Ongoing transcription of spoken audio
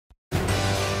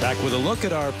Back with a look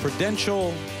at our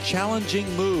Prudential challenging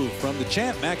move from the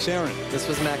champ, Max Aaron. This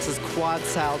was Max's quad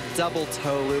sal double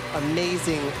toe loop.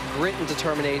 Amazing grit and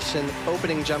determination.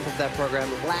 Opening jump of that program.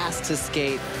 Last to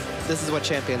skate. This is what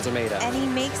champions are made of. And he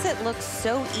makes it look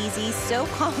so easy, so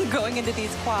calm going into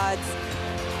these quads.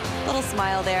 Little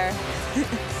smile there.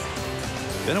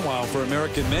 Been a while for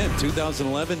American men.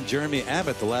 2011, Jeremy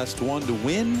Abbott, the last one to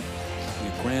win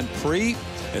the Grand Prix.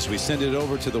 As we send it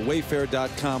over to the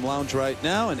Wayfair.com lounge right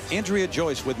now, and Andrea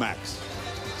Joyce with Max.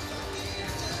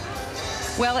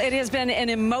 Well, it has been an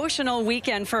emotional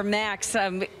weekend for Max.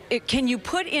 Can you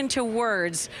put into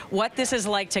words what this is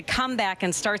like to come back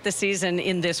and start the season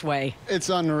in this way? It's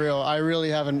unreal. I really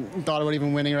haven't thought about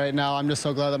even winning right now. I'm just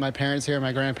so glad that my parents are here,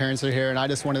 my grandparents are here, and I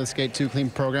just wanted to skate 2 clean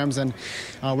programs and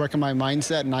work on my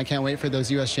mindset, and I can't wait for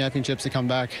those U.S. championships to come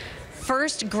back.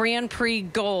 First Grand Prix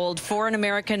gold for an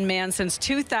American man since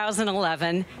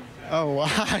 2011. Oh, wow.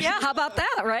 Yeah, how about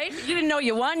that, right? You didn't know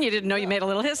you won. You didn't know you made a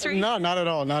little history. No, not at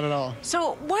all. Not at all.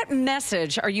 So what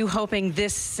message are you hoping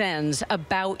this sends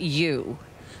about you?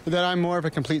 That I'm more of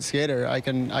a complete skater. I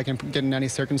can get in any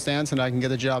circumstance and I can get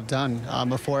the job done.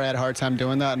 Before I had a hard time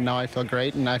doing that, and now I feel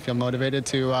great and I feel motivated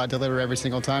to deliver every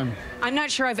single time. I'm not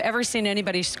sure I've ever seen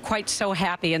anybody quite so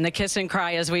happy in the kiss and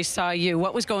cry as we saw you.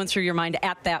 What was going through your mind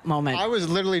at that moment? I was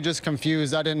literally just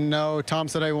confused. I didn't know. Tom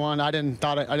said I won. I didn't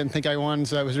think I won,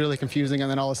 so it was really confusing.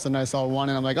 And then all of a sudden I saw 1,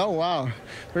 and I'm like, oh wow,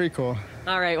 very cool.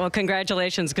 All right. Well,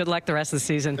 congratulations. Good luck the rest of the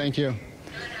season. Thank you.